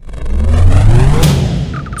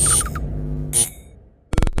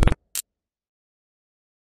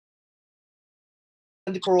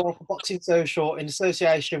Andy Carroll for Boxing Social in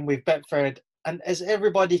association with Betfred. And as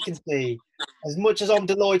everybody can see, as much as I'm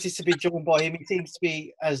delighted to be joined by him, he seems to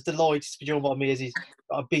be as delighted to be joined by me as he's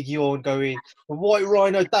got a big yawn going. The White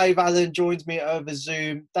Rhino, Dave Allen, joins me over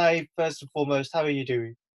Zoom. Dave, first and foremost, how are you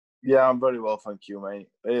doing? Yeah, I'm very well, thank you, mate.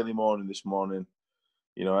 Early morning this morning,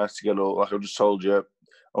 I had to get up. Like I just told you,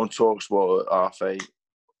 on TalkSport at 8:30.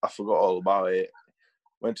 I forgot all about it.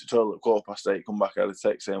 Went to toilet at 8:15, come back, I had a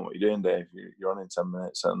text saying, "What are you doing, Dave? You're on in 10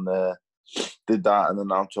 minutes." And did that, and then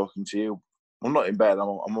now I'm talking to you. I'm not in bed. I'm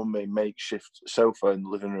on my makeshift sofa in the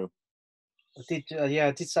living room. I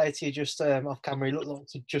did say to you just off camera, you looked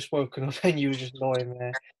like you'd just woken up and you were just lying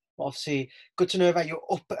there. But obviously, good to know that you're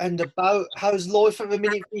up and about. How's life at the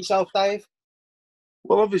minute for yourself, Dave?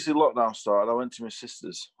 Well, obviously, lockdown started. I went to my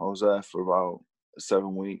sister's. I was there for about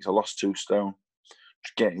 7 weeks. I lost 2 stone.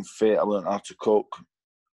 Just getting fit. I learned how to cook.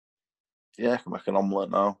 Yeah, I can make an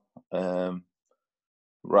omelette now.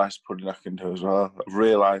 Rice pudding I can do as well. I've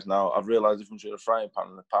realised the difference between a frying pan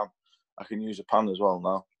and a pan. I can use a pan as well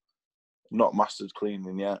now. Not mastered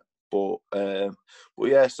cleaning yet, but yeah.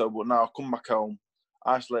 But now I come back home,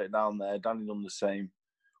 isolated down there. Danny done the same.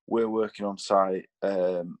 We're working on site.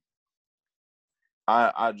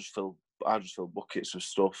 I just fill buckets of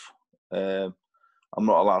stuff. I'm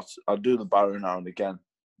not allowed to. I do the barrow now and again.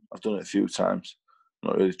 I've done it a few times. I'm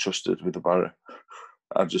not really trusted with the barrow.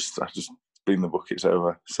 I just bring the buckets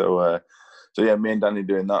over. So yeah, me and Danny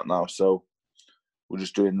doing that now. So we're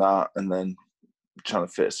just doing that, and then trying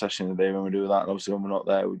to fit a session in a day when we do that. And obviously, when we're not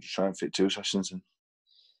there, we just try and fit 2 sessions in.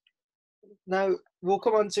 Now we'll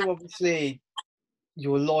come on to obviously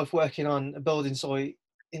your life working on a building site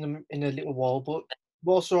in a little while, but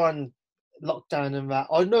whilst we're on lockdown and that,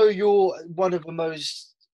 I know you're one of the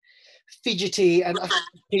most fidgety and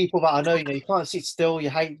active people that I know. You can't sit still. You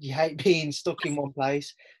hate being stuck in one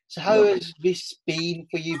place. So how has this been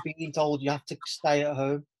for you, being told you have to stay at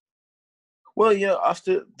home? Well,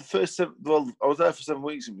 after the first I was there for 7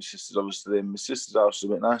 weeks with my sisters, obviously, and my sister's house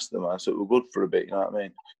was a bit nicer than mine, so it was good for a bit, you know what I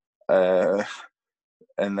mean?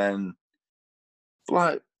 And then,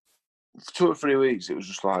 for 2 or 3 weeks, it was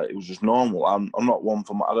just normal. I'm not one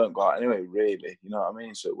for I don't go out anyway, really, you know what I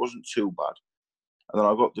mean? So it wasn't too bad. And then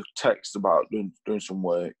I got the text about doing some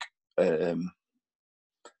work. It's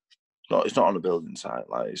not on a building site,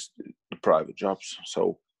 it's the private jobs.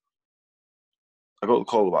 So I got the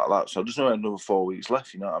call about that. So I just know I had another 4 weeks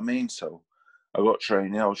left, you know what I mean? So I got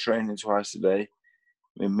training. I was training twice a day.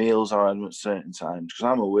 My meals I had at certain times, because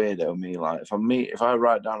I'm a weirdo, me. If I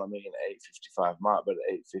write down I'm eating at 8:55, might be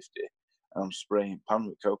at 8:50, and I'm spraying pan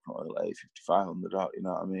with coconut oil at 8:55 on the dot, you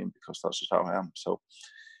know what I mean? Because that's just how I am. So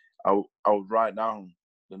I would write down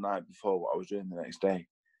the night before what I was doing the next day.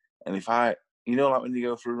 And if like when you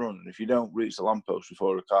go for a run, and if you don't reach the lamppost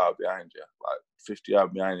before a car behind you, 50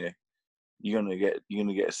 yards behind you, you're gonna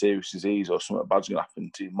get a serious disease or something bad's gonna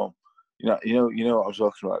happen to your mum. You know what I'm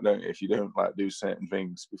talking about, don't you? If you don't do certain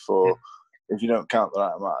things before, if you don't count the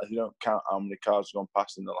right amount, if you don't count how many cars have gone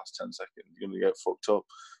past in the last 10 seconds, you're gonna get fucked up.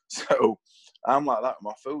 So I'm like that with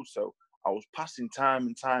my food. So I was passing time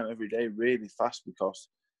and time every day really fast because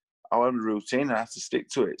I had a routine and I had to stick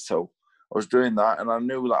to it. So I was doing that, and I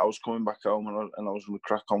knew that I was coming back home and I was going to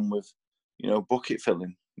crack on with, bucket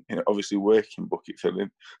filling. Obviously working bucket filling,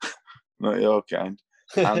 not your kind.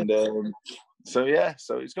 And so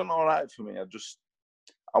it's gone all right for me. I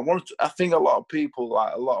think a lot of people,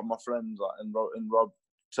 a lot of my friends, and Rob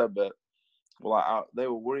said that, they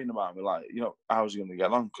were worrying about me, how was he going to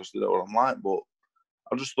get on, because they know what I'm like. But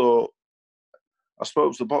I just thought, I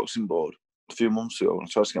spoke to the boxing board a few months ago and I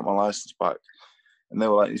tried to get my license back, and they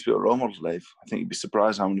were like, "You'd be a role model, Dave. I think you'd be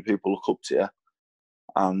surprised how many people look up to you,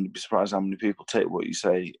 and you'd be surprised how many people take what you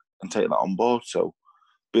say and take that on board. So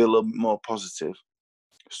be a little bit more positive,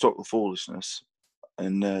 stop the foolishness,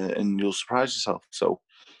 and you'll surprise yourself." So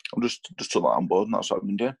I'm just took that on board, and that's what I've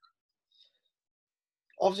been doing.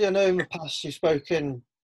 Obviously, I know in the past you've spoken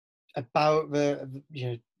about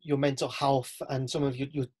your mental health and some of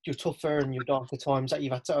your tougher and your darker times that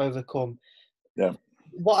you've had to overcome. Yeah.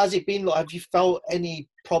 What has it been like? Have you felt any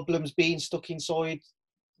problems being stuck inside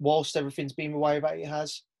whilst everything's been the way that it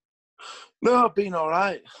has? No, I've been all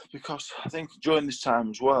right, because I think during this time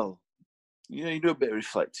as well, you do a bit of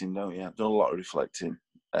reflecting, don't you? I've done a lot of reflecting.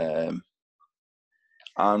 And,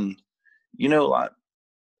 a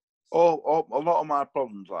lot of my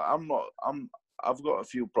problems, I've got a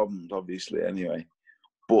few problems, obviously, anyway.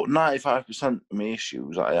 But 95% of my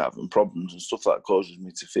issues I have and problems and stuff that causes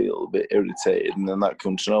me to feel a bit irritated, and then that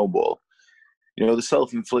can snowball. The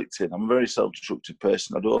self-inflicted. I'm a very self-destructive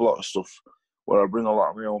person. I do a lot of stuff where I bring a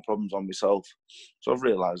lot of my own problems on myself. So I've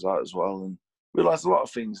realised that as well. And realised a lot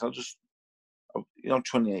of things. I'm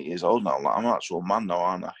 28 years old now. Like, I'm an actual man now,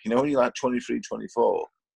 aren't I? You know, when you're like 23, 24,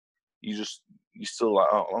 you're still like,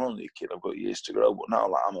 oh, I'm only a kid. I've got years to grow. But now,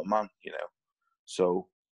 like, I'm a man, you know. So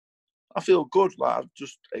I feel good. Like, I'm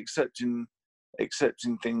just accepting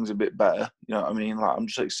things a bit better. You know what I mean? Like, I'm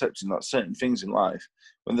just accepting that certain things in life,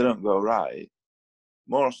 when they don't go right,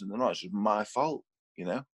 more often than not, it's just my fault, you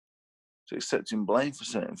know? So accepting blame for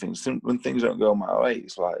certain things. When things don't go my way,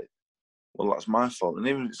 it's like, well, that's my fault. And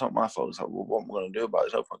even if it's not my fault, it's like, well, what am I going to do about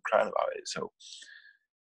it? There's no point crying about it. So,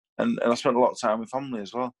 and I spent a lot of time with family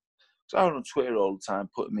as well. So I was on Twitter all the time,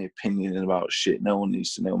 putting my opinion in about shit. No one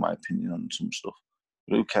needs to know my opinion on some stuff.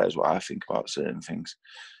 Who cares what I think about certain things?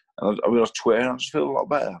 And I was on Twitter, and I just feel a lot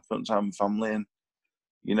better. I spent time with family, and,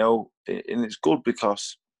 you know, and it's good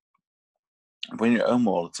because when you're at home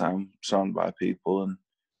all the time, surrounded by people, and,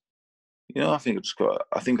 you know, I think I just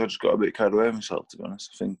got a bit carried away with myself, to be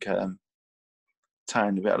honest. I think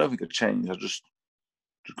tiny bit. I don't think I've changed. I just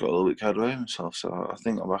got a little bit carried away with myself. So I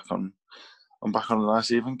think I'm back on a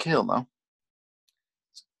nice even keel now.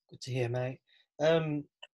 Good to hear, mate.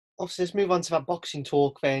 Obviously, let's move on to that boxing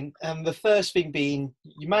talk then. The first thing being,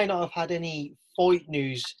 you may not have had any fight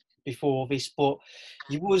news before this, but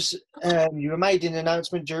you were made an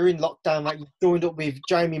announcement during lockdown that you joined up with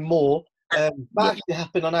Jamie Moore. That actually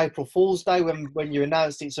happened on April Fool's Day when you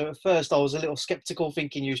announced it. So at first I was a little sceptical,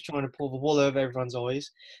 thinking you was trying to pull the wool over everyone's eyes.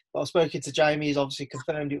 But I've spoken to Jamie; he's obviously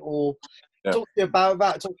confirmed it all. Yeah. Talk to you about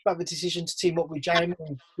that. Talk about the decision to team up with Jamie.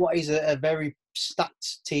 What is a very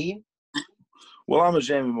stacked team. Well, I'm a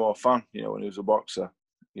Jamie Moore fan. You know, when he was a boxer,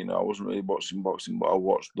 you know, I wasn't really watching boxing, but I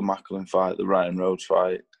watched the Macklin fight, the Ryan Rhodes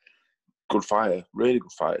fight. Good fighter, really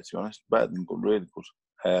good fighter, to be honest. Better than good, really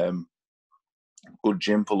good. Good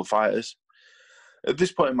gym full of fighters. At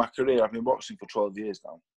this point in my career, I've been boxing for 12 years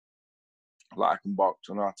now. Like, I can box.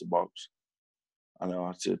 I know how to box. I know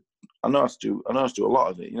how to do a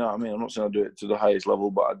lot of it. You know what I mean? I'm not saying I do it to the highest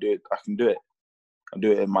level, but I do it. I can do it. I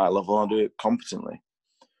do it at my level. I do it competently.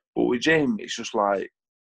 But with Jamie, it's just like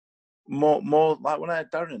more like when I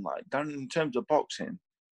had Darren. Like, Darren, in terms of boxing,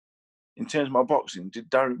 did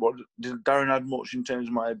Darren add much in terms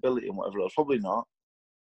of my ability and whatever else? Probably not.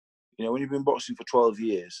 You know, when you've been boxing for 12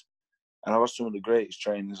 years, and I've had some of the greatest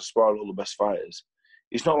trainers, I sparred all the best fighters.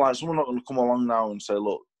 It's not like someone's not going to come along now and say,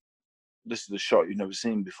 look, this is a shot you've never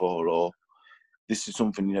seen before, or this is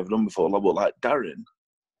something you've never done before. But like Darren,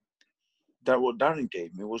 what Darren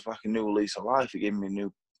gave me was like a new lease of life. It gave me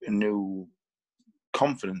a new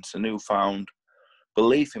confidence, a newfound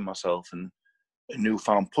belief in myself, and a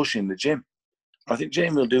newfound push in the gym. I think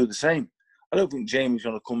Jamie will do the same. I don't think Jamie's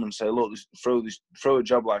going to come and say, look, throw a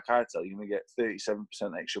jab like I tell you, you're going to get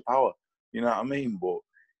 37% extra power. You know what I mean? But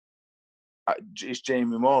it's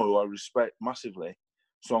Jamie Moore, who I respect massively.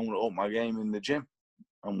 So I'm going to up my game in the gym.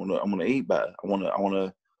 I'm going to eat better. I want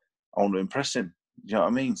to impress him. You know what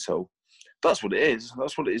I mean? So that's what it is.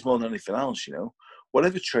 That's what it is more than anything else. You know,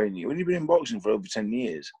 whatever training, when you've been in boxing for over 10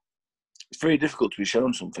 years, it's very difficult to be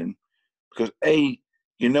shown something, because A,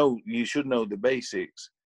 you know, you should know the basics,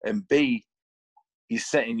 and B, you're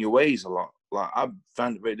set in your ways a lot. Like, I've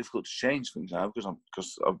found it very difficult to change things now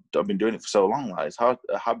because I've been doing it for so long. Like, it's hard.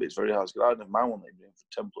 A habit's very hard to get out of. My one I've been doing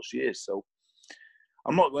for 10 plus years. So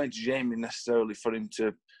I'm not going to Jamie necessarily for him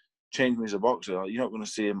to change me as a boxer. You're not going to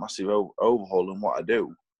see a massive overhaul in what I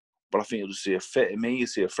do, but I think you'll just see a fit in me. You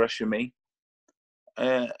see a fresh in me,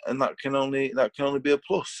 and that can only be a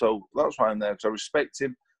plus. So that's why I'm there, because I respect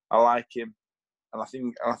him, I like him, and I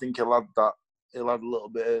think he'll add that. He'll add a little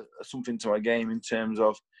bit of something to my game in terms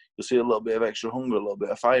of, you'll see a little bit of extra hunger, a little bit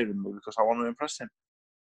of fire in me, because I want to impress him.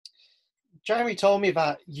 Jeremy told me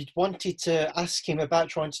that you wanted to ask him about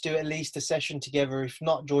trying to do at least a session together, if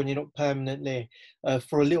not joining up permanently,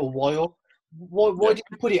 for a little while. Why did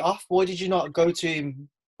you put it off? Why did you not go to him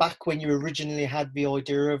back when you originally had the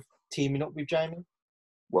idea of teaming up with Jamie?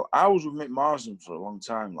 Well, I was with Mick Marsden for a long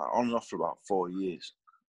time, like on and off for about 4 years.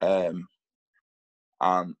 And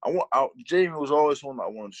Jamie was always one that I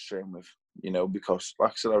wanted to train with, you know, because, like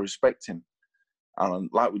I said, I respect him. And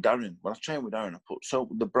like with Darren, when I trained with Darren,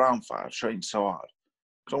 the Brown fight, I trained so hard,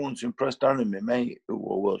 because I wanted to impress Darren, my mate, who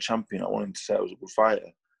was a world champion. I wanted him to say I was a good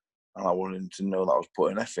fighter, and I wanted him to know that I was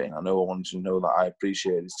putting effort in. I wanted to know that I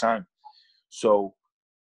appreciated his time. So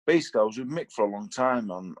basically, I was with Mick for a long time,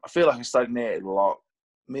 and I feel like I stagnated a lot.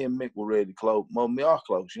 Me and Mick were really close. Well, we are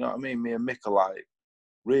close, you know what I mean? Me and Mick are like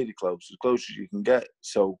really close as you can get.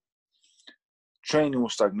 So training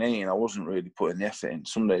was stagnating. I wasn't really putting the effort in.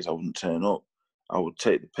 Some days I wouldn't turn up. I would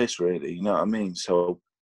take the piss, really, you know what I mean? So,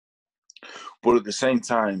 but at the same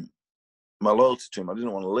time, my loyalty to him, I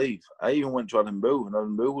didn't want to leave. I even went to Adam Boo, and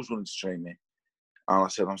Adam Boo was willing to train me. And I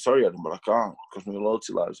said, I'm sorry, Adam, but I can't because my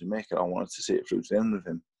loyalty lies in Mick, and I wanted to see it through to the end with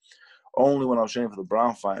him. Only when I was training for the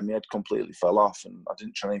Brown fight, my head completely fell off, and I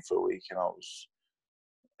didn't train for a week, and I was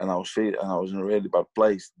in a really bad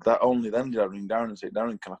place. That only then did I ring Darren and say,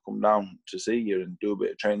 Darren, can I come down to see you and do a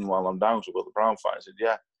bit of training while I'm down? So I've got the Brown fight. I said,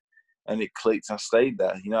 yeah. And it clicked and I stayed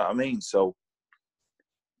there, you know what I mean? So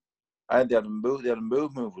I had the Adam Booth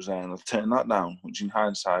move was there and I turned that down, which in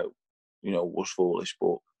hindsight, you know, was foolish,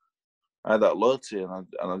 but I had that loyalty and I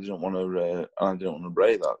didn't want to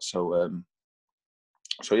break that. So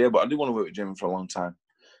yeah, but I did want to work with Jimmy for a long time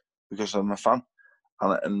because I'm a fan.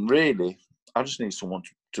 And really, I just need someone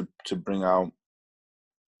to bring out.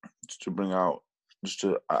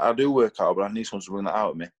 I do work out, but I need someone to bring that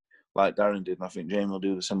out of me, like Darren did, and I think Jamie will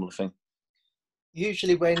do the similar thing.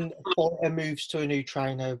 Usually when a fighter moves to a new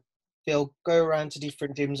trainer, they'll go around to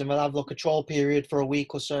different gyms and they'll have like a trial period for a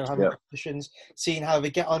week or so, having discussions, seeing how they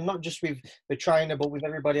get on, not just with the trainer, but with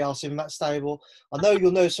everybody else in that stable. I know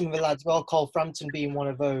you'll know some of the lads well, Carl Frampton being one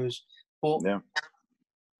of those, but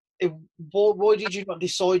why did you not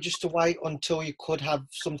decide just to wait until you could have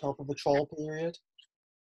some type of a trial period?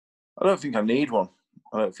 I don't think I need one.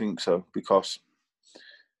 I don't think so, because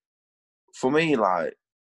for me, like,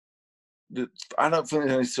 I don't think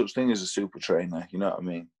there's any such thing as a super trainer, you know what I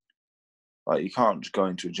mean? Like, you can't just go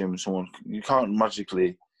into a gym and you can't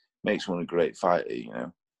magically make someone a great fighter, you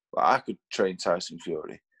know? Like, I could train Tyson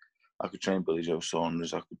Fury. I could train Billy Joe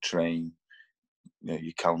Saunders. I could train, you know,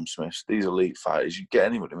 your Callum Smiths. These elite fighters, you get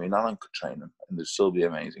anybody. I mean, Alan could train them and they'd still be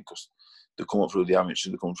amazing because they come up through the amateur,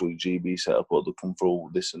 they come through the GB setup, or they come through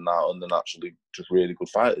this and that, and they're actually just really good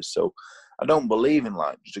fighters. So I don't believe in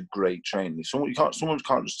like just a great trainer. Someone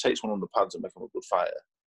can't just take someone on the pads and make them a good fighter.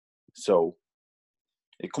 So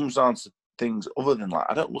it comes down to things other than like,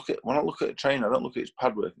 when I look at a trainer, I don't look at his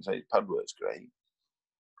pad work and say his pad work's great,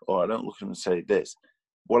 or I don't look at him and say this.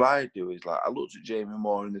 What I do is, like, I looked at Jamie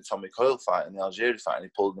Moore in the Tommy Coyle fight and the Algeria fight, and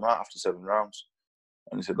he pulled him out after 7 rounds,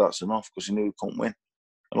 and he said that's enough because he knew he couldn't win.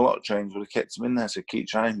 And a lot of trainers would have kept him in there, said keep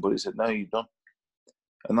trying, but he said no, you're done.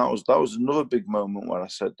 And that was another big moment where I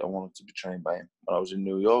said I wanted to be trained by him. When I was in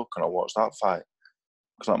New York and I watched that fight,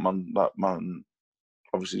 because that man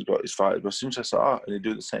obviously has got his fighter's best interest at heart, and he'd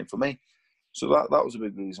do the same for me. So that was a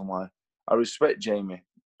big reason why I respect Jamie.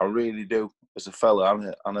 I really do, as a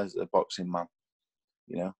fella and as a boxing man.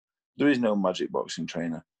 You know, there is no magic boxing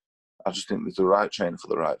trainer. I just think there's the right trainer for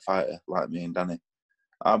the right fighter, like me and Danny.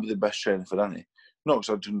 I'll be the best trainer for Danny. Not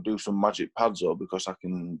because I didn't do some magic pads or because I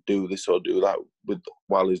can do this or do that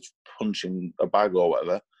while he's punching a bag or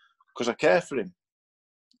whatever, because I care for him.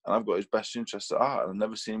 And I've got his best interests at heart, and I've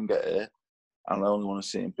never seen him get hurt, and I only want to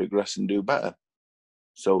see him progress and do better.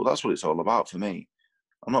 So that's what it's all about for me.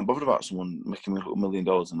 I'm not bothered about someone making me $1 million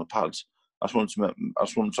on the pads. I just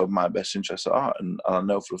want to have my best interests at heart, and I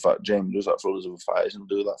know for a fact Jamie does that for others other fighters, and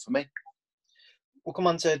will do that for me. We'll come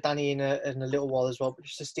on to Danny in a little while as well, but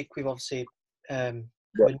just to stick with obviously the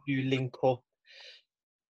new link up.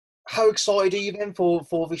 How excited are you then for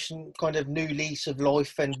this kind of new lease of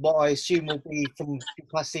life, and what I assume will be from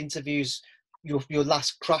past interviews your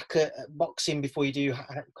last crack at boxing before you do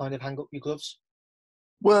kind of hang up your gloves?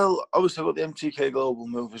 Well, obviously I've got the MTK Global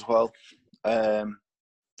move as well.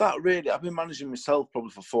 That really, I've been managing myself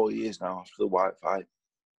probably for 4 years now after the White fight.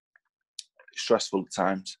 Stressful at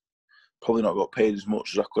times. Probably not got paid as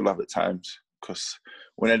much as I could have at times, because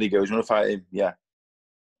when Eddie goes, you want to fight him? Yeah.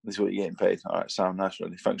 This is what you're getting paid. All right, Sam, nice,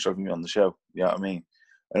 really. Thanks for having me on the show. You know what I mean?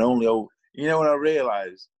 And when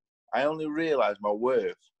I only realised my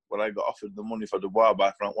worth when I got offered the money for Dubois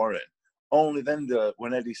by Frank Warren. Only then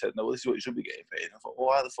when Eddie said, no, well, this is what you should be getting paid. I thought, well,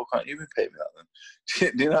 why the fuck aren't you being paid me that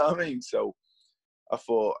then? Do you know what I mean? So I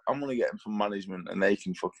thought, I'm going to get them from management and they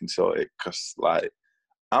can fucking sort it, because, like,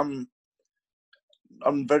 I'm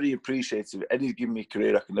very appreciative. Eddie's given me a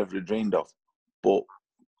career I could never have dreamed of, but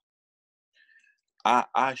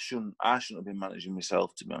I shouldn't have been managing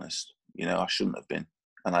myself, to be honest. You know, I shouldn't have been,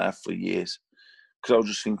 and I have for years, because I was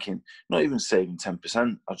just thinking, not even saving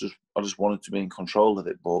 10%. I just wanted to be in control of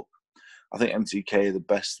it. But I think MTK are the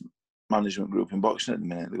best management group in boxing at the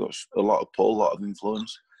minute. They've got a lot of pull, a lot of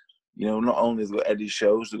influence. You know, not only have they got Eddie's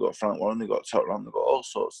shows, they've got Frank Warren, they've got Top Rank, they've got all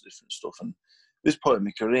sorts of different stuff. And this point in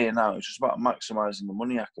my career now, it's just about maximising the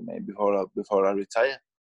money I can make before I retire.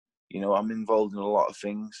 You know, I'm involved in a lot of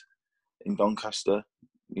things in Doncaster.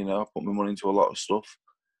 You know, I put my money into a lot of stuff,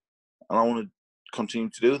 and I want to continue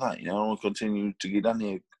to do that. You know, I want to continue to give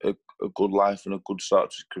Danny a good life and a good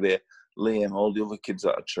start to his career. Liam, all the other kids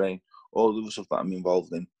that I train, all the other stuff that I'm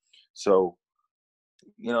involved in. So,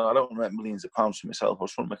 you know, I don't want to make millions of pounds for myself. I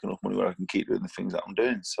just want to make enough money where I can keep doing the things that I'm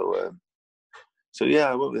doing. So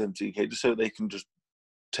yeah, I work with MTK just so they can just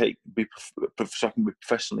so I can be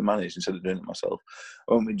professionally managed instead of doing it myself.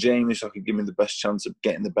 I went with Jamie so I could give me the best chance of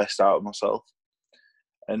getting the best out of myself.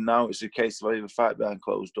 And now it's a case of I either fight behind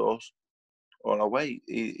closed doors or I wait.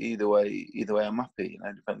 Either way, I'm happy,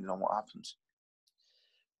 depending on what happens.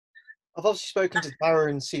 I've obviously spoken to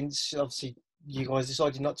Darren since obviously you guys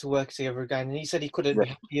decided not to work together again, and he said he couldn't be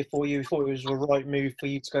happier for you. He thought it was the right move for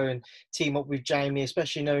you to go and team up with Jamie,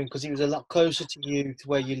 especially knowing because he was a lot closer to you to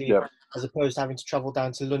where you live, as opposed to having to travel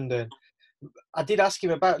down to London. I did ask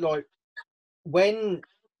him about like when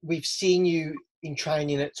we've seen you in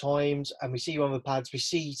training at times, and we see you on the pads, we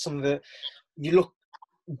see some of the you look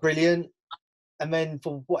brilliant. And then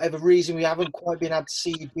for whatever reason, we haven't quite been able to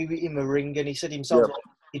see you do it in the ring. And he said himself, like,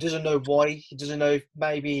 he doesn't know why. He doesn't know if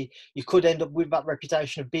maybe you could end up with that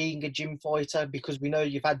reputation of being a gym fighter, because we know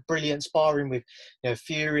you've had brilliant sparring with,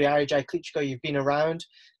 Fury, AJ Klitschko. You've been around.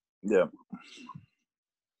 Yeah.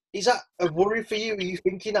 Is that a worry for you? Are you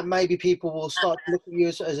thinking that maybe people will start to look at you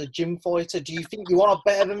as a gym fighter? Do you think you are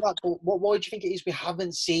better than that? But why do you think it is we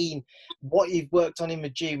haven't seen what you've worked on in the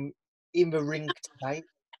gym in the ring today?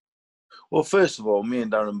 Well, first of all, me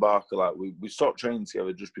and Darren Barker, like we stopped training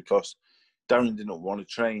together just because Darren didn't want to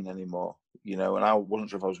train anymore, and I wasn't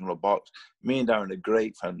sure if I was going to box. Me and Darren are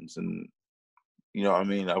great friends, and you know what I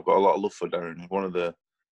mean. I've got a lot of love for Darren.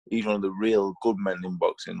 He's one of the real good men in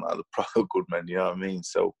boxing, like the proper good men. You know what I mean?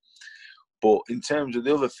 So, but in terms of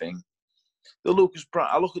the other thing, I look at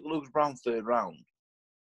the Lucas Brown third round,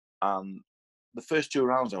 and the first 2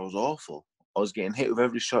 rounds I was awful. I was getting hit with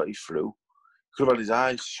every shot he threw. Could have had his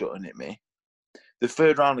eyes shut and hit me. The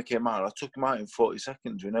third round I came out, I took him out in 40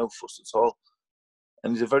 seconds with no fuss at all.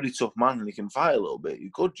 And he's a very tough man and he can fight a little bit.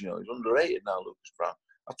 He's good, he's underrated now, Lucas Brown.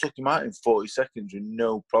 I took him out in 40 seconds with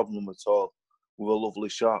no problem at all, with a lovely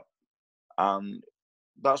shot. And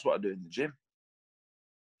that's what I do in the gym.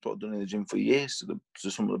 That's what I've done in the gym for years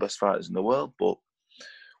to some of the best fighters in the world. But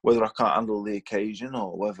whether I can't handle the occasion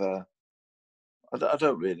or whether... I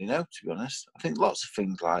don't really know, to be honest. I think lots of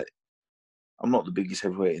things like I'm not the biggest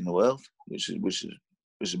heavyweight in the world, which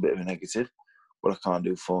is a bit of a negative, but I can't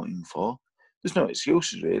do 14-4. There's no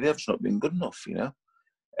excuses, really. I've just not been good enough,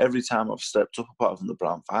 Every time I've stepped up, apart from the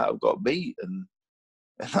Brown fight, I've got beat, and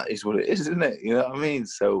that is what it is, isn't it? You know what I mean?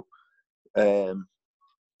 So, I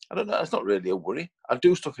don't know. It's not really a worry. I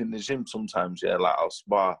do stuff in the gym sometimes, like I'll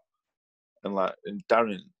spar, and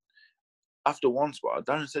Darren, after one spar,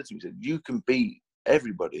 Darren said to me, he said, you can beat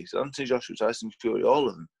everybody. He said, Anthony Joshua, Tyson Fury, all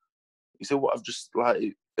of them. He said,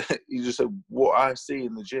 he just said, what I see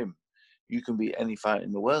in the gym, you can beat any fight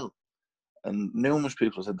in the world. And numerous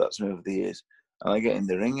people have said that to me over the years. And I get in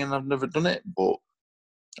the ring and I've never done it, but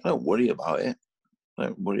I don't worry about it. I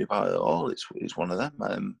don't worry about it at all. It's one of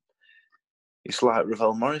them. It's like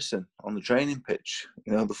Ravel Morrison on the training pitch.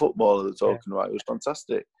 The footballer they're talking about. It was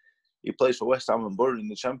fantastic. He plays for West Ham and Borough in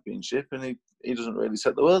the Championship, and he doesn't really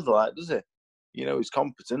set the world alight, does he? He's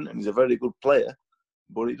competent and he's a very good player.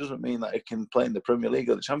 But it doesn't mean that he can play in the Premier League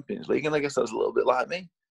or the Champions League, and I guess that's a little bit like me,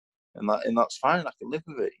 and that's fine. I can live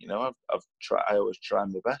with it. I always try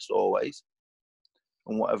my best, always,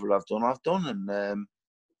 and whatever I've done, and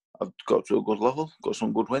I've got to a good level, got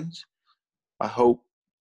some good wins. I hope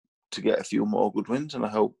to get a few more good wins, and I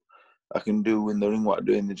hope I can do in the ring what I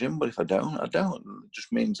do in the gym. But if I don't, I don't. It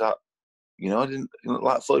just means that I didn't,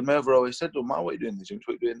 like Floyd Mayweather always said, "Don't matter what you do in the gym, it's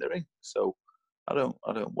what you do in the ring." So I don't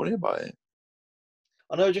worry about it.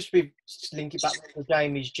 I know, just to link it back to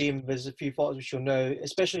Jamie's gym, there's a few fighters which you'll know,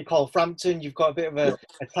 especially Carl Frampton. You've got a bit of a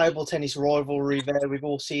table tennis rivalry there. We've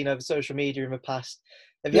all seen over social media in the past.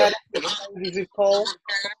 Have you had any changes with Carl?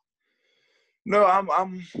 No,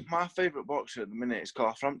 I'm my favourite boxer at the minute is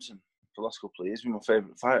Carl Frampton. For the last couple of years, he's my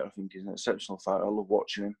favourite fighter. I think he's an exceptional fighter. I love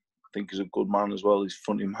watching him. I think he's a good man as well. He's a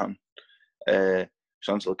funny man.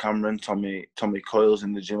 Chantel Cameron, Tommy Coyle's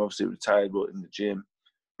in the gym, obviously retired, but in the gym.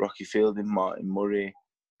 Rocky Fielding, Martin Murray,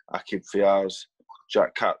 Akib Fiaz,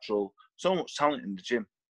 Jack Cattrall. So much talent in the gym,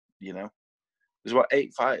 There's about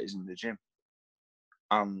 8 fighters in the gym.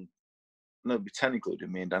 And there'll be 10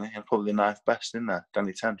 including me and Danny. I'm probably the 9th best in there,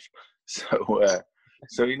 Danny 10th.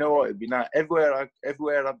 So you know what? It'd be nice. Everywhere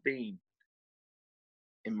I've been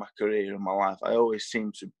in my career, in my life, I always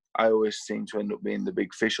seem to end up being the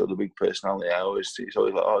big fish or the big personality. It's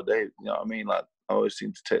always like, oh, Dave, you know what I mean? Like, I always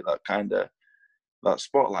seem to take that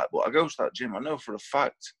spotlight. But I go to that gym, I know for a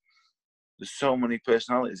fact there's so many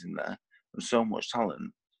personalities in there and so much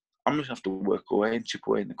talent. I'm just going to have to work away and chip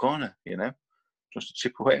away in the corner, Just to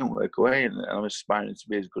chip away and work away, and I'm aspiring to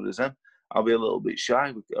be as good as them. I'll be a little bit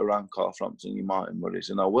shy around Carl Frampton and Martin Murray's,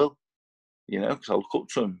 and I will, because I'll look up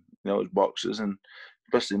to them, as boxers, and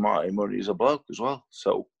especially Martin Murray is a bloke as well.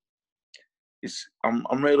 So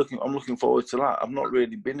I'm really looking forward to that. I've not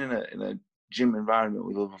really been in a gym environment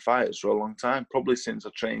with other fighters for a long time. Probably since I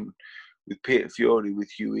trained with Peter Fiore,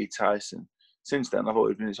 with Hughie, Tyson. Since then,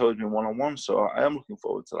 it's always been one-on-one. So I am looking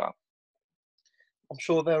forward to that. I'm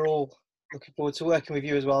sure they're all looking forward to working with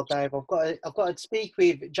you as well, Dave. I've got to speak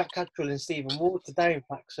with Jack Cattrall and Stephen Ward today, in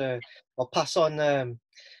fact. So I'll pass on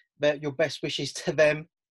your best wishes to them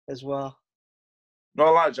as well. No, I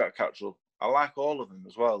like Jack Cattrall. I like all of them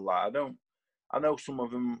as well. Like I know some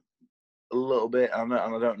of them a little bit, and I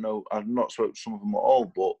don't know. I've not spoken to some of them at all,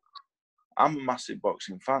 but I'm a massive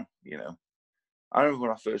boxing fan. You know, I remember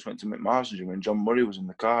when I first went to Mick Marsden's gym and John Murray was in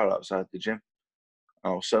the car outside the gym. I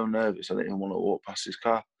was so nervous I didn't even want to walk past his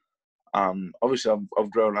car. Obviously, I've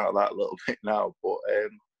grown out of that a little bit now, but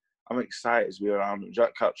I'm excited to be around him.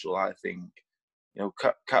 Jack Cattrall, I think, you know,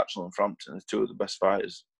 Cattrall and Frampton are two of the best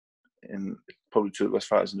fighters probably two of the best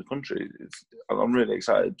fighters in the country. I'm really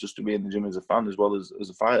excited just to be in the gym as a fan as well as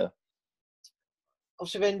a fighter.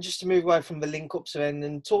 Obviously, then, just to move away from the link-ups, then,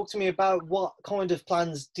 and talk to me about what kind of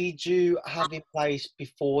plans did you have in place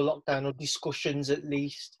before lockdown, or discussions at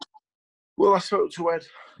least? Well, I spoke to Ed.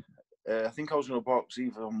 I think I was going to box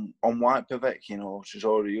either on White Povetkin or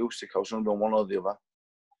Cesare Usyk. I was going to be on one or the other.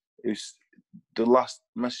 It was the last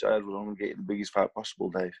message I had was, I'm going to get you the biggest fight possible,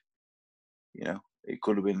 Dave. You know, it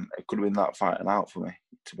could have been that fight and out for me,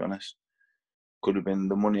 to be honest. Could have been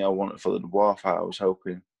the money I wanted for the Dubois fight. I was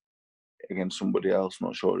hoping against somebody else. I'm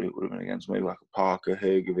not sure who it would have been against, maybe like a Parker,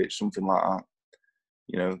 Hergovich, something like that.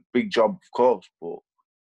 You know, big job, of course, but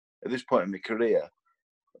at this point in my career,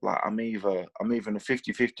 like I'm either in a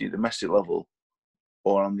 50-50 domestic level,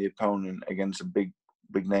 or I'm the opponent against a big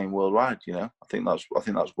name worldwide. You know, I think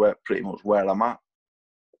that's where pretty much where I'm at.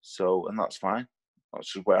 So, and that's fine.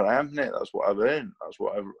 That's just where I am, Nick. That's what I've earned. That's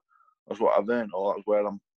what I've earned, or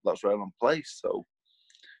that's where I'm placed. So,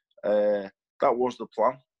 that was the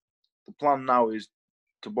plan. The plan now is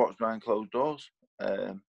to box behind closed doors.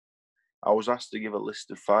 I was asked to give a list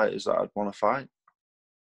of fighters that I'd want to fight,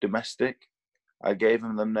 domestic. I gave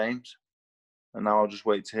them names, and now I'll just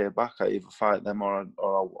wait to hear back. I either fight them or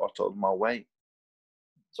I told them I'll wait.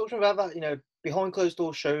 Talking about that, you know, behind closed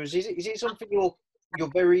door shows, is it something you're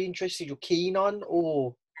very interested, you're keen on,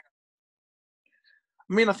 or?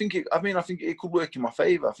 I think it could work in my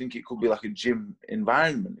favour. I think it could be like a gym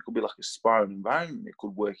environment. It could be like a sparring environment. It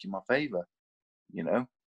could work in my favour. You know,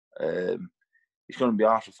 it's going to be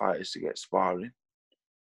hard for fighters to get sparring.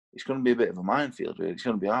 It's going to be a bit of a minefield, really. It's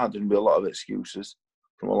going to be hard. There's going to be a lot of excuses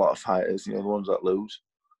from a lot of fighters. You know, the ones that lose,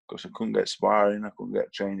 because I couldn't get sparring, I couldn't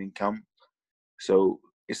get training camp. So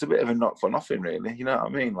it's a bit of a not for nothing, really. You know what I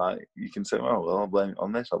mean? Like, you can say, oh, well, I'll blame it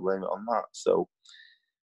on this, I'll blame it on that. So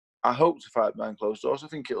I hope to fight behind closed doors. I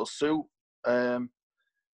think it'll suit. I've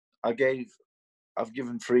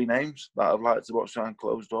given 3 names that I'd like to watch behind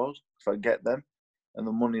closed doors. If I get them, and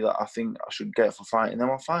the money that I think I should get for fighting them,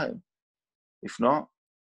 I'll fight them. If not,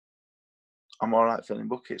 I'm all right filling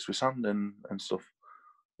buckets with sand and stuff,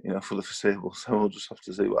 you know, for the foreseeable. So we'll just have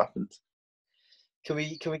to see what happens. Can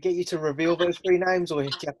we get you to reveal those 3 names, or do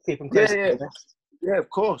you have to keep them close to the vest? Yeah, of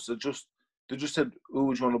course. They just said, who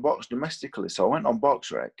would you want to box domestically? So I went on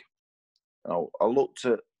BoxRec. I looked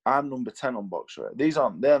at, I'm number 10 on BoxRec.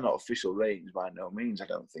 They're not official ratings by no means, I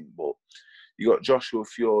don't think, but you got Joshua,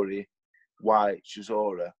 Fiore, White,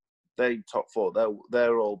 Chisora. They top 4.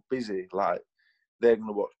 They're all busy. Like, they're going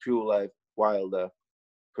to watch Pulev, Wilder,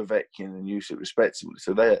 Povetkin, and Usyk respectively.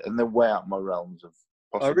 So they're way out my realms of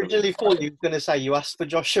possibility. I originally thought you were going to say you asked for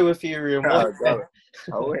Joshua Fury and White. White.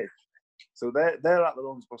 I wish. So they're at the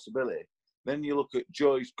realms of possibility. Then you look at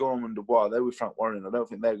Joyce, Gorman, Dubois. They're with Frank Warren. I don't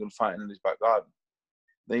think they're going to fight in his back garden.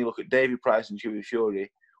 Then you look at David Price and Hughie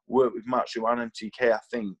Fury. Work with Matthew and MTK. I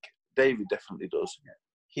think David definitely does. Yeah.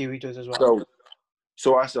 Hughie does as well.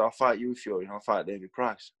 So I said, I'll fight you, Fury, and I'll fight David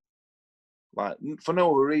Price. Like, for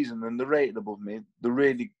no other reason than they're rated above me. They're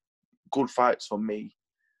really good fights for me.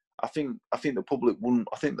 I think the public wouldn't.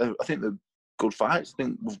 I think they're good fights. I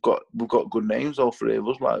think we've got good names, all 3 of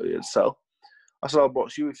us. Like, it'd sell. I said, I'll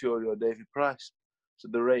box you, Fury, or David Price. So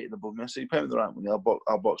they're rated above me. I said, you pay me the right money,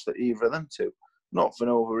 I'll box either of them 2. Not for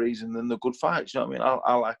no other reason than the good fights. You know what I mean?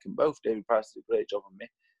 I like them both. David Price did a great job on me.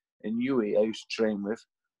 And Hughie, I used to train with.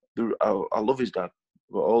 I love his dad.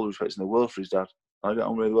 I've got all the respect in the world for his dad. I get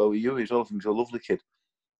on really well with Hughie as well. I think he's a lovely kid.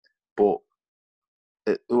 But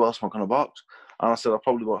who else am I going to box? And I said, I'll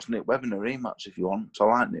probably box Nick Webb in a rematch if you want. So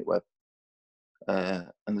I like Nick Webb.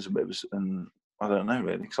 And there's a bit of and I don't know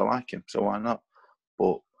really, because I like him. So why not?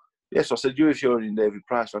 But yes, so I said, Hughie Fury and David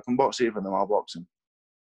Price. So I can box either of them. I'll box him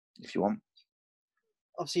if you want.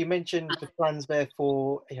 Obviously, you mentioned the plans there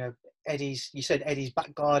for, you know, You said Eddie's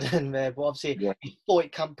back garden there, but obviously Yeah. his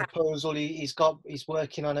fight camp proposal he's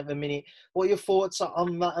working on at the minute. What are your thoughts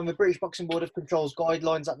on that and the British Boxing Board of Control's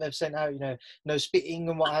guidelines that they've sent out? No spitting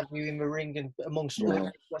and what have you in the ring and amongst all. Yeah.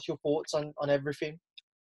 What's your thoughts on everything?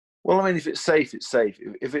 Well, I mean, if it's safe, it's safe.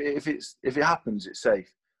 If it happens, it's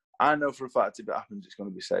safe. I know for a fact if it happens, it's going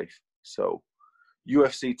to be safe. So,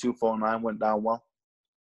 UFC 249 went down well.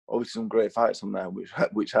 Obviously, some great fights on there,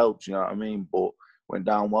 which helps. You know what I mean? But went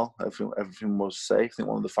down well. Everything was safe. I think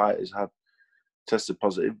one of the fighters had tested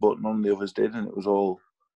positive, but none of the others did, and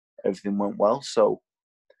everything went well. So,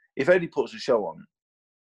 if Eddie puts a show on,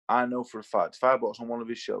 I know for a fact if I box on one of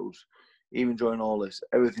his shows, even during all this,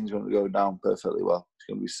 everything's going to go down perfectly well. It's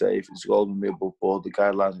going to be safe. It's all going to be above board. The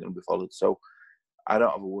guidelines are going to be followed. So I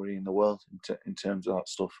don't have a worry in the world in terms of that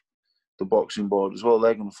stuff. The boxing board as well,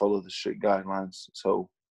 they're going to follow the strict guidelines. So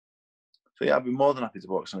yeah, I'd be more than happy to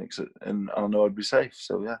box on it, and I know I'd be safe.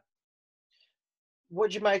 So yeah.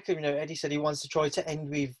 What do you make of, Eddie said he wants to try to end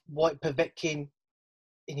with White Povetkin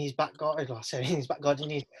in his back garden, like I said, in his back garden,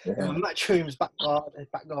 in his Matchroom's back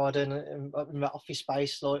garden, and in that office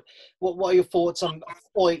space. Like, what are your thoughts on a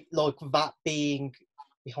fight like that being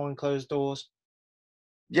behind closed doors?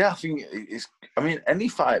 Yeah, I think I mean, any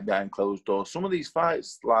fight behind closed doors. Some of these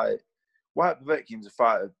fights, like White Povetkin's a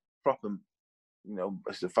fight of proper,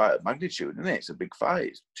 it's a fight of magnitude, isn't it? It's a big fight.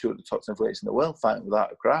 It's two of the top 10 fighters in the world fighting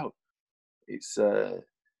without a crowd. It's going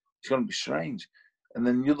to be strange. And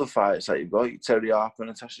then the other fights that you've got, Terry Harper and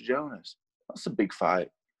Natasha Jonas. That's a big fight.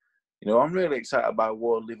 I'm really excited about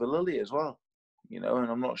Wardley Lily as well. And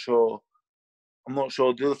I'm not sure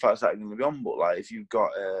the other fights that are going to be on, but like if you've got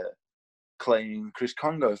Clay and Chris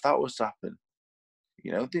Congo, if that was to happen,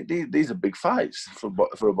 these are big fights for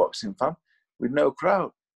a boxing fan with no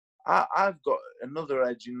crowd. I've got another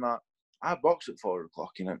edge in that I box at 4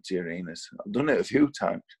 o'clock in empty arenas. I've done it a few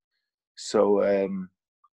times. So,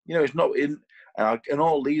 it's not in, and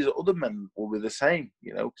all these other men will be the same,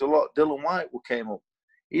 because a lot, Dylan White came up.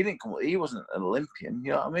 He didn't come up, he wasn't an Olympian,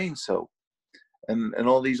 you know what I mean? So, and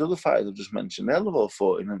all these other fighters I've just mentioned, they'll have all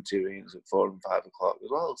fought in empty arenas at 4 and 5 o'clock as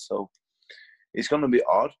well. So, it's going to be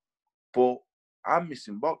odd, but I'm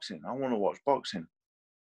missing boxing. I want to watch boxing.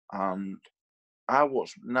 And I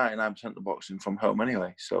watch 99% of the boxing from home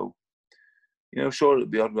anyway. So, sure,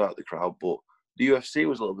 it'd be odd without the crowd, but the UFC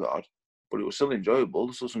was a little bit odd, but it was still enjoyable.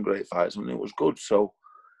 There's still some great fights and it was good. So,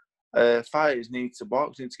 fighters need to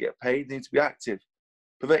box, need to get paid, need to be active.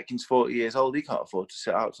 Povetkin's 40 years old. He can't afford to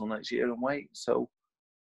sit out till next year and wait. So,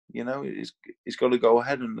 it's got to go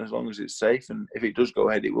ahead, and as long as it's safe, and if it does go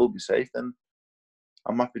ahead, it will be safe, then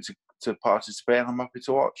I'm happy to participate and I'm happy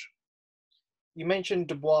to watch. You mentioned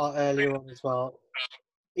Dubois earlier on as well.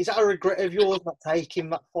 Is that a regret of yours not taking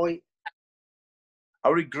that fight? I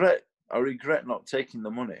regret not taking the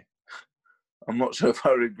money. I'm not sure if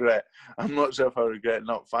I regret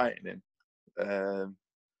not fighting him. I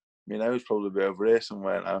was probably be over here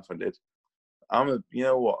somewhere now if I did. I'm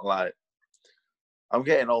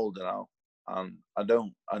getting older now, and I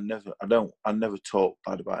never talk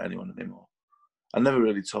bad about anyone anymore. I never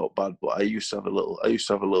really talk bad, but I used to have a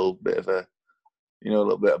little bit of a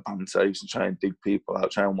little bit of banter. I used to try and dig people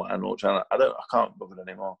out, try and what I know, I can't bother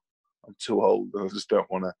anymore. I'm too old. I just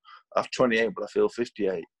don't want to. I'm 28, but I feel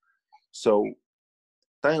 58. So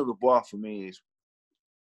Daniel Dubois for me is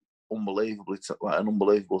an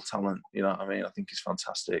unbelievable talent. You know what I mean? I think he's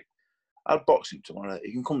fantastic. I'd box him tomorrow.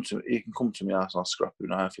 He can come to my house and I'll scrap him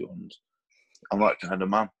now if he wants. I'm that kind of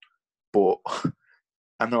man. But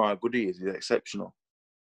I know how good he is. He's exceptional.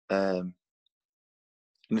 And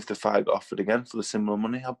if the fight got offered again for the similar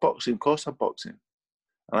money, I'd box him. Of course I'd box him.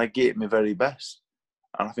 And I gave him my very best.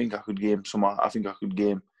 And I think I could give him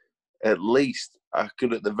at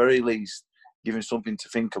the very least, give him something to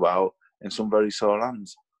think about and some very sore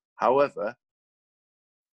hands. However,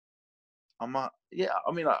 I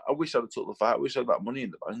wish I'd have took the fight. I wish I had that money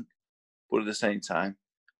in the bank. But at the same time,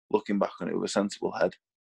 looking back on it with a sensible head,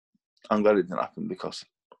 I'm glad it didn't happen because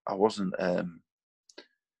I wasn't.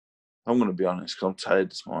 I'm going to be honest because I'm tired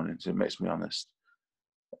this morning, so it makes me honest.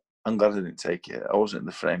 I'm glad I didn't take it. I wasn't in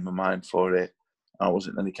the frame of mind for it. I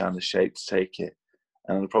wasn't in any kind of shape to take it.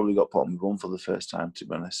 And I probably got put on my bum for the first time, to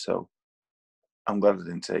be honest. So I'm glad I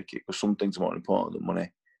didn't take it because some things are more important than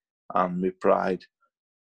money. And my pride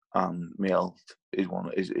and my health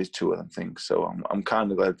is two of them things. So I'm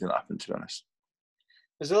kind of glad it didn't happen, to be honest.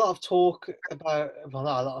 There's a lot of talk about, well,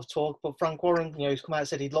 not a lot of talk, but Frank Warren, he's come out and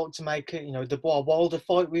said he'd like to make it, Dubois-Wilder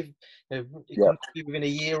fight with, within a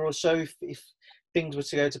year or so if things were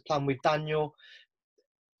to go to plan with Daniel.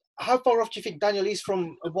 How far off do you think Daniel is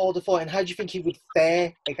from a Wilder fight, and how do you think he would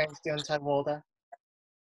fare against Deontay Wilder?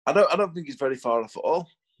 I don't think he's very far off at all.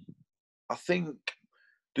 I think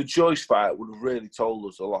the Joyce fight would have really told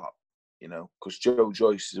us a lot, you know, because Joe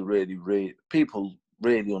Joyce is people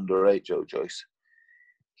really underrate Joe Joyce.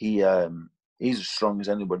 He's as strong as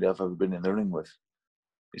anybody I've ever been in the ring with.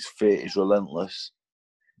 He's fit, he's relentless.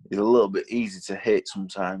 He's a little bit easy to hit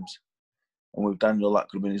sometimes. And with Daniel, that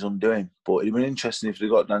could have been his undoing. But it'd have been interesting if they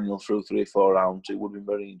got Daniel through 3 or 4 rounds. It would have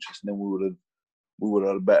been very interesting. Then we would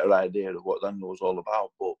have had a better idea of what Daniel was all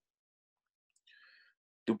about. But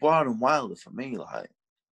Dubois and Wilder, for me, like,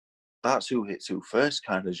 that's who hits who first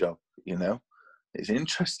kind of job, you know? It's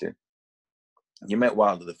interesting. You met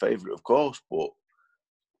Wilder the favourite, of course, but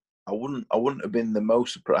I wouldn't have been the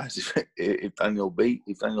most surprised if Daniel beat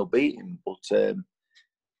him. But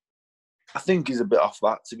I think he's a bit off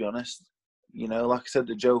that, to be honest. You know, like I said,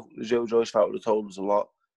 the Joe Joyce fight would have told us a lot.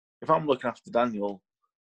 If I'm looking after Daniel,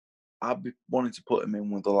 I'd be wanting to put him in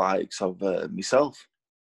with the likes of myself.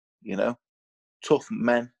 You know, tough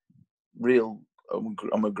men, real.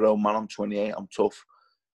 I'm a grown man. I'm 28. I'm tough.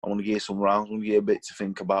 I want to give you some rounds. I want to give you a bit to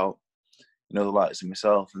think about. You know, the likes of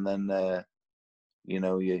myself, and then you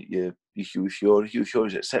know, you Hughie Fury. Hughie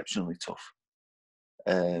Fury's exceptionally tough.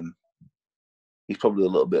 He's probably a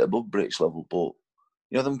little bit above British level, but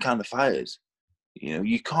you know, them kind of fighters, you know,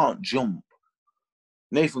 you can't jump.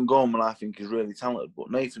 Nathan Gorman, I think, is really talented,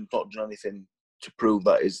 but Nathan's not done anything to prove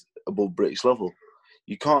that he's above British level.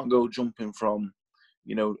 You can't go jumping from,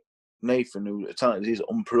 you know, Nathan, who talented is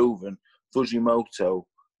unproven, Fujimoto.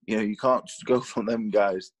 You know, you can't just go from them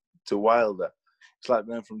guys to Wilder. It's like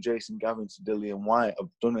going from Jason Gavin to Dillian White. I've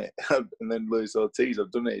done it, and then Luis Ortiz.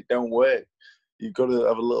 I've done it. It don't work. You've got to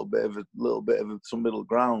have a little bit of some middle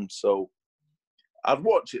ground. So I'd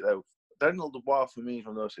watch it though. Daniel Dubois for me is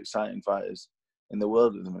one of the most exciting fighters in the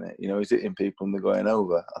world at the minute. You know, he's hitting people and they're going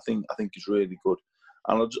over. I think he's really good,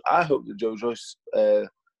 and I hope the Joe Joyce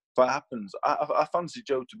fight happens. I fancy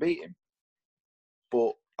Joe to beat him,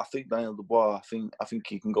 but I think Daniel Dubois. I think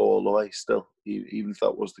he can go all the way still, even if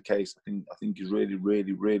that was the case. I think he's really,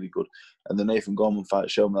 really, really good. And the Nathan Gorman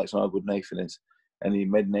fight showed me that's how good Nathan is, and he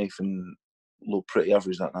made Nathan look pretty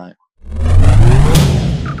average that night.